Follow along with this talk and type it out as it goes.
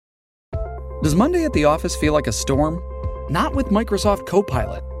Does Monday at the office feel like a storm? Not with Microsoft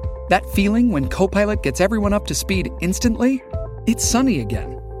Copilot. That feeling when Copilot gets everyone up to speed instantly? It's sunny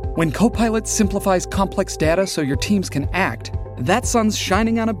again. When Copilot simplifies complex data so your teams can act, that sun's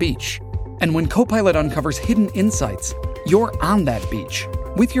shining on a beach. And when Copilot uncovers hidden insights, you're on that beach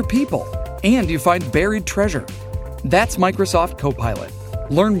with your people, and you find buried treasure. That's Microsoft Copilot.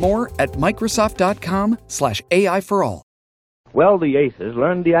 Learn more at Microsoft.com/AI for all. Well, the Aces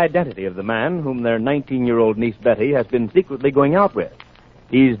learned the identity of the man whom their 19-year-old niece Betty has been secretly going out with.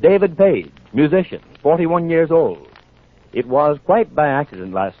 He's David Page, musician, 41 years old. It was quite by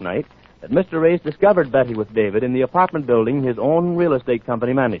accident last night that Mr. Race discovered Betty with David in the apartment building his own real estate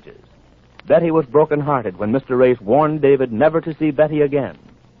company manages. Betty was broken-hearted when Mr. Race warned David never to see Betty again.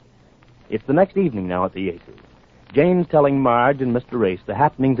 It's the next evening now at the Aces. Jane's telling Marge and Mr. Race the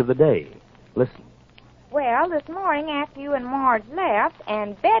happenings of the day. Listen. Well, this morning after you and Marge left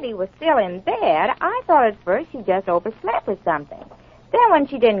and Betty was still in bed, I thought at first she just overslept or something. Then when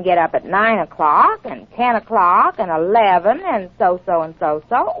she didn't get up at 9 o'clock and 10 o'clock and 11 and so,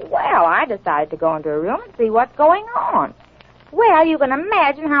 well, I decided to go into her room and see what's going on. Well, you can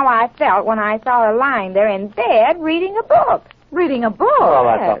imagine how I felt when I saw her lying there in bed reading a book. Reading a book? Well,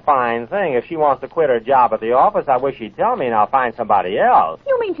 that's a fine thing. If she wants to quit her job at the office, I wish she'd tell me and I'll find somebody else.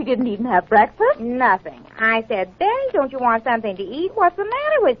 You mean she didn't even have breakfast? Nothing. I said, Betty, don't you want something to eat? What's the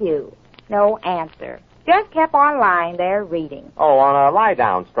matter with you? No answer. Just kept on lying there reading. Oh, on a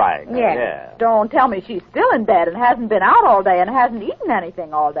lie-down strike. Yes. Yeah. Don't tell me she's still in bed and hasn't been out all day and hasn't eaten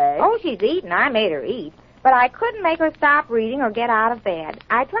anything all day. Oh, she's eaten. I made her eat. But I couldn't make her stop reading or get out of bed.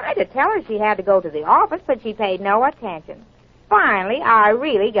 I tried to tell her she had to go to the office, but she paid no attention. Finally, I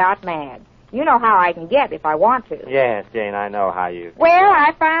really got mad. You know how I can get if I want to. Yes, Jane, I know how you... Well,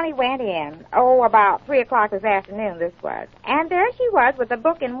 I finally went in. Oh, about 3 o'clock this afternoon, this was. And there she was with the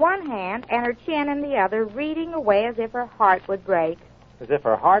book in one hand and her chin in the other, reading away as if her heart would break. As if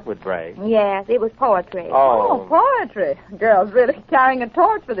her heart would break. Yes, it was poetry. Oh, poetry. Girl's really carrying a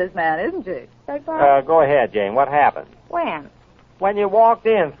torch for this man, isn't she? Go ahead, Jane. What happened? When? When you walked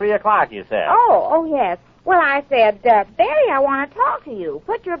in, 3 o'clock, you said. Oh, yes. Well, I said, Betty, I want to talk to you.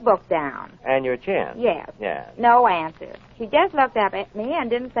 Put your book down. And your chin? Yes. Yes. No answer. She just looked up at me and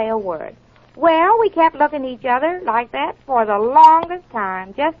didn't say a word. Well, we kept looking at each other like that for the longest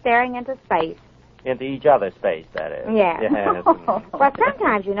time, just staring into space. Into each other's space, that is. Yes. Yes. But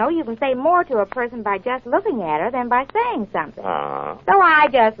sometimes, you know, you can say more to a person by just looking at her than by saying something. So I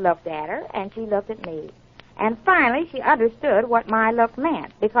just looked at her, and she looked at me. And finally, she understood what my look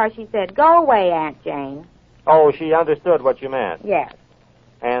meant, because she said, "Go away, Aunt Jane." Oh, she understood what you meant. Yes.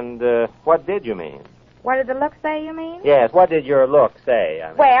 And what did you mean? What did the look say, you mean? Yes, what did your look say? I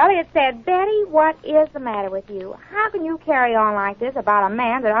mean. Well, it said, "Betty, what is the matter with you? How can you carry on like this about a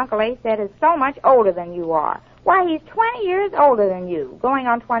man that Uncle Ace said is so much older than you are? Why, he's 20 years older than you, going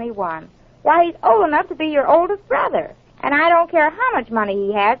on 21. Why, he's old enough to be your oldest brother. And I don't care how much money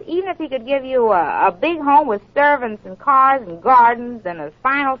he has, even if he could give you a big home with servants and cars and gardens and a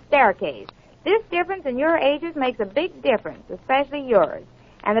final staircase. This difference in your ages makes a big difference, especially yours.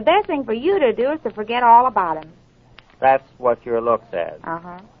 And the best thing for you to do is to forget all about him." That's what your look said.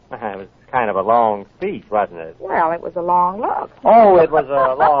 Uh-huh. It was kind of a long speech, wasn't it? Well, it was a long look. Oh, it was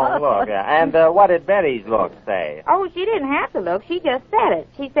a long look. Yeah. And what did Betty's look say? Oh, she didn't have to look. She just said it.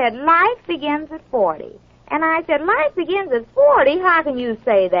 She said, "Life begins at 40. And I said, "Life begins at 40? How can you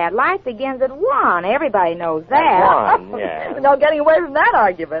say that? Life begins at 1. Everybody knows that." At 1, yeah. No getting away from that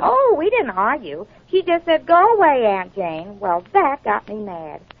argument. Oh, we didn't argue. She just said, "Go away, Aunt Jane." Well, that got me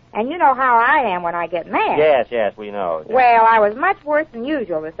mad. And you know how I am when I get mad. Yes, we know. Well, I was much worse than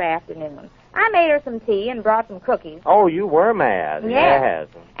usual this afternoon. I made her some tea and brought some cookies. Oh, you were mad. Yes.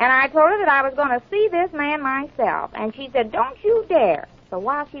 And I told her that I was going to see this man myself. And she said, "Don't you dare." So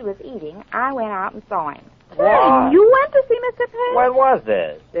while she was eating, I went out and saw him. What? You went to see Mr. Page? When was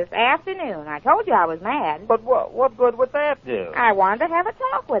this? This afternoon. I told you I was mad. But what good would that do? I wanted to have a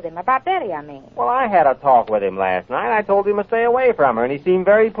talk with him. About Betty, I mean. Well, I had a talk with him last night. I told him to stay away from her, and he seemed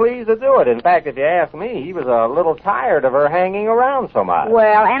very pleased to do it. In fact, if you ask me, he was a little tired of her hanging around so much.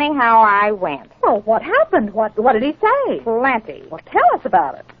 Well, anyhow, I went. Well, what happened? What did he say? Plenty. Well, tell us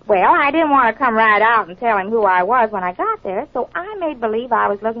about it. Well, I didn't want to come right out and tell him who I was when I got there, so I made believe I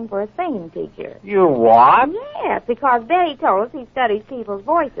was looking for a singing teacher. You what? Yes, because Betty told us he studies people's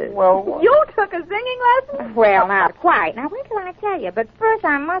voices. Well, you took a singing lesson? Well, not quite. Now, wait till I tell you. But first,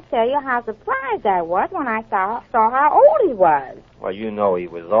 I must tell you how surprised I was when I saw how old he was. Well, you know he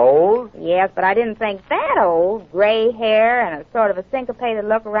was old. Yes, but I didn't think that old. Gray hair and a sort of a syncopated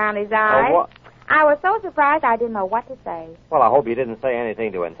look around his eyes. I was so surprised I didn't know what to say. Well, I hope you didn't say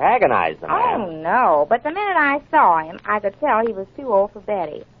anything to antagonize the man. Oh, no. But the minute I saw him, I could tell he was too old for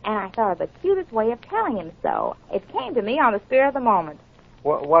Betty. And I thought of the cutest way of telling him so. It came to me on the spur of the moment.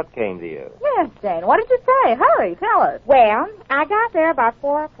 What came to you? Yes, Jane, what did you say? Hurry, tell us. Well, I got there about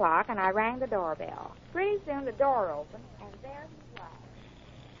 4 o'clock, and I rang the doorbell. Pretty soon the door opened, and there he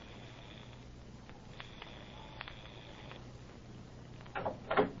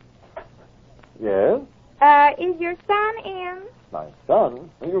was. Yes? Is your son in? My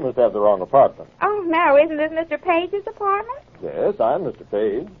son? You must have the wrong apartment. Oh, no. Isn't this Mr. Page's apartment? Yes, I'm Mr.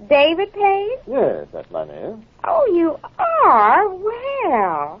 Page. David Page? Yes, that's my name. Oh, you are?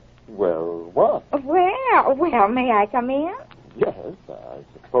 Well. Well, what? Well, may I come in? Yes, I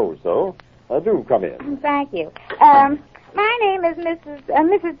suppose so. Do come in. Thank you. My name is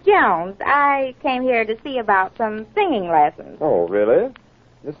Mrs. Jones. I came here to see about some singing lessons. Oh, really?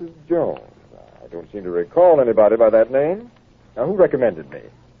 Mrs. Jones. I don't seem to recall anybody by that name. Now, who recommended me?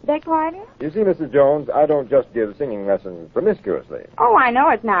 Beg pardon? You see, Mrs. Jones, I don't just give singing lessons promiscuously. Oh, I know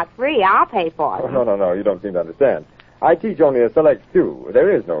it's not free. I'll pay for it. Oh, no, you don't seem to understand. I teach only a select few. There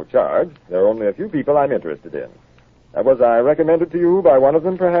is no charge. There are only a few people I'm interested in. Was I recommended to you by one of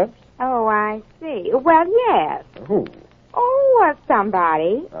them, perhaps? Oh, I see. Well, yes. Who? Oh,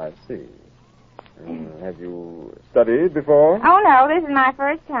 somebody. I see. Have you studied before? Oh, no, this is my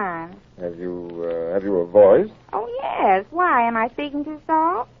first time. Have you a voice? Oh, yes. Why, am I speaking too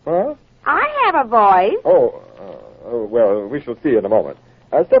soft? What? I have a voice. Well, we shall see in a moment.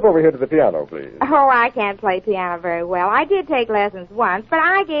 Step over here to the piano, please. Oh, I can't play piano very well. I did take lessons once, but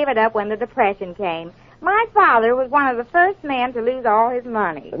I gave it up when the Depression came. My father was one of the first men to lose all his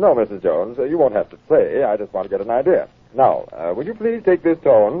money. No, Mrs. Jones, you won't have to play. I just want to get an idea. Now, will you please take this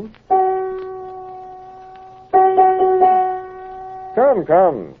tone?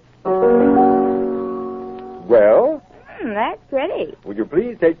 Come. Well? That's pretty. Would you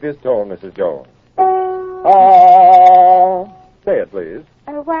please take this tone, Mrs. Jones? Oh. Say it, please.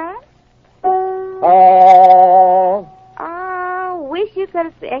 What? Oh. Oh, wish you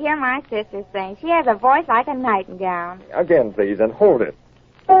could hear my sister sing. She has a voice like a nightingale. Again, please, and hold it.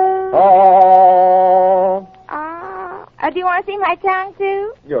 Oh. Do you want to see my tongue,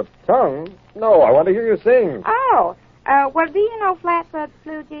 too? Your tongue? No, I want to hear you sing. Oh. Well, do you know Flatfoot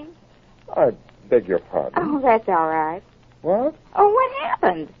Flutie? I beg your pardon. Oh, that's all right. What? Oh, what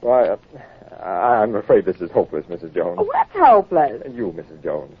happened? Why, I'm afraid this is hopeless, Mrs. Jones. What's hopeless? You, Mrs.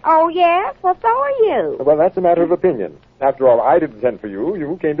 Jones. Oh, yes? Well, so are you. Well, that's a matter of opinion. After all, I didn't send for you.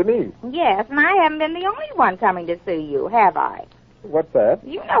 You came to me. Yes, and I haven't been the only one coming to sue you, have I? What's that?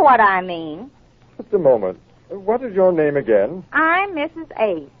 You know what I mean. Just a moment. What is your name again? I'm Mrs.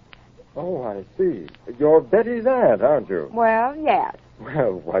 Ace. Oh, I see. You're Betty's aunt, aren't you? Well, yes.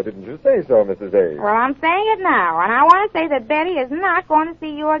 Well, why didn't you say so, Mrs. A? Well, I'm saying it now, and I want to say that Betty is not going to see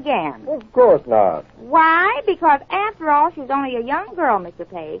you again. Of course not. Why? Because, after all, she's only a young girl, Mr.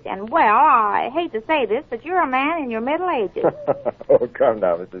 Page. And, well, I hate to say this, but you're a man in your middle ages. Oh, come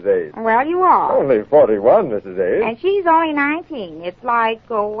now, Mrs. A. Well, you are. Only 41, Mrs. A. And she's only 19. It's like,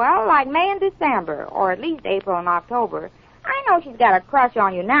 like May and December, or at least April and October. I know she's got a crush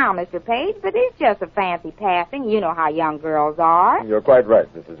on you now, Mr. Page, but it's just a fancy passing. You know how young girls are. You're quite right,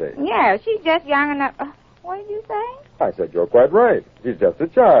 Mrs. A. Yeah, she's just young enough. What did you say? I said you're quite right. She's just a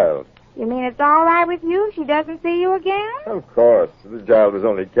child. You mean it's all right with you if she doesn't see you again? Of course. The child was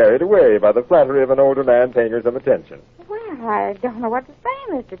only carried away by the flattery of an older man paying her some attention. Well, I don't know what to say,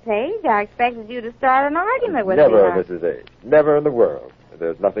 Mr. Page. I expected you to start an argument with Never, me. Mrs. A. Never in the world.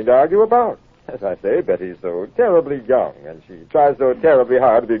 There's nothing to argue about. As I say, Betty's so terribly young, and she tries so terribly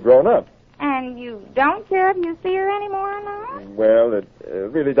hard to be grown up. And you don't care if you see her anymore or not? Well, it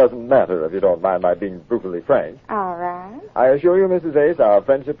really doesn't matter if you don't mind my being brutally frank. All right. I assure you, Mrs. Ace, our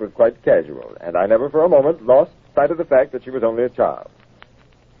friendship was quite casual, and I never for a moment lost sight of the fact that she was only a child.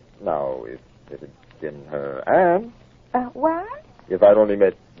 Now, if it had been her aunt... What? If I'd only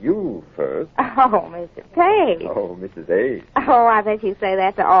met you first... Oh, Mr. Page. Oh, Mrs. Ace. Oh, I bet you say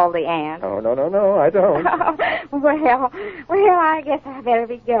that to all the aunts. Oh, no, I don't. Well, I guess I better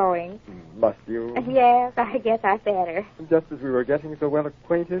be going. Must you? Yes, I guess I better. Just as we were getting so well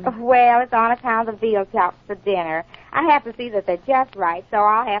acquainted? Well, it's on account of veal chops for dinner. I have to see that they're just right, so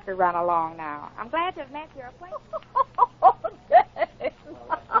I'll have to run along now. I'm glad to have met your acquaintance.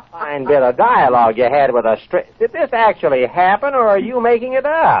 Fine bit of dialogue you had with a Did this actually happen, or are you making it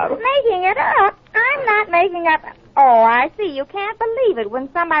up? Making it up? I'm not making up. Oh, I see. You can't believe it when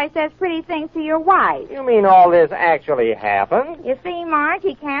somebody says pretty things to your wife. You mean all this actually happened? You see, Marge,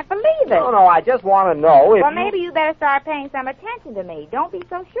 he can't believe it. No, I just want to know if Well, maybe you better start paying some attention to me. Don't be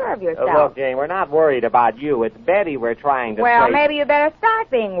so sure of yourself. Look, Jane, we're not worried about you. It's Betty we're trying to Well, save. maybe you better start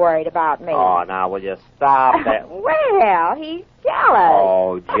being worried about me. Oh, now, will you stop that? Well, he's jealous.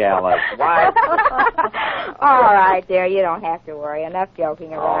 Oh, jealous. Why? All right, dear, you don't have to worry. Enough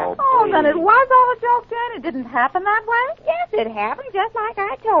joking around. Oh, then it was all a joke, Jane? It didn't happen that way? Yes, it happened just like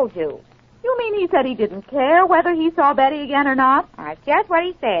I told you. You mean he said he didn't care whether he saw Betty again or not? That's just what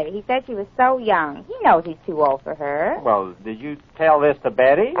he said. He said she was so young. He knows he's too old for her. Well, did you tell this to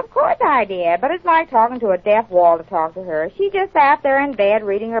Betty? Of course I did, but it's like talking to a deaf wall to talk to her. She just sat there in bed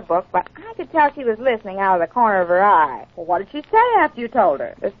reading her book, but I could tell she was listening out of the corner of her eye. Well, what did she say after you told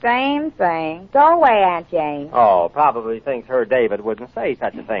her? The same thing. Go away, Aunt Jane. Oh, probably thinks her David wouldn't say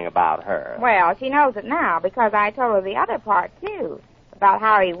such a thing about her. Well, she knows it now because I told her the other part, too. About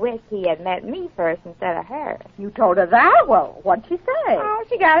how he wished he had met me first instead of her. You told her that? Well, what'd she say? Oh,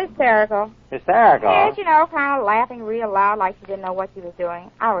 she got hysterical. Hysterical? Yes, you know, kind of laughing real loud like she didn't know what she was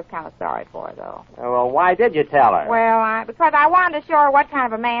doing. I was kind of sorry for her, though. Well, why did you tell her? Well, because I wanted to show her what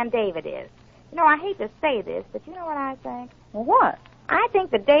kind of a man David is. You know, I hate to say this, but you know what I think? Well, what? I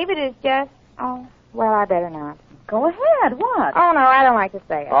think that David is just... Oh, well, I better not. Go ahead. What? Oh, no, I don't like to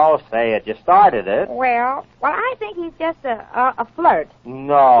say it. Oh, say it. You started it. Well, I think he's just a flirt.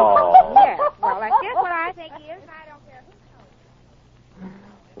 No. Yes, well, that's just what I think he is, and I don't care who knows.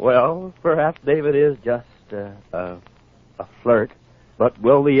 Well, perhaps David is just a flirt, but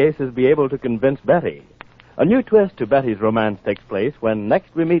will the aces be able to convince Betty? A new twist to Betty's romance takes place when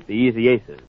next we meet the Easy Aces.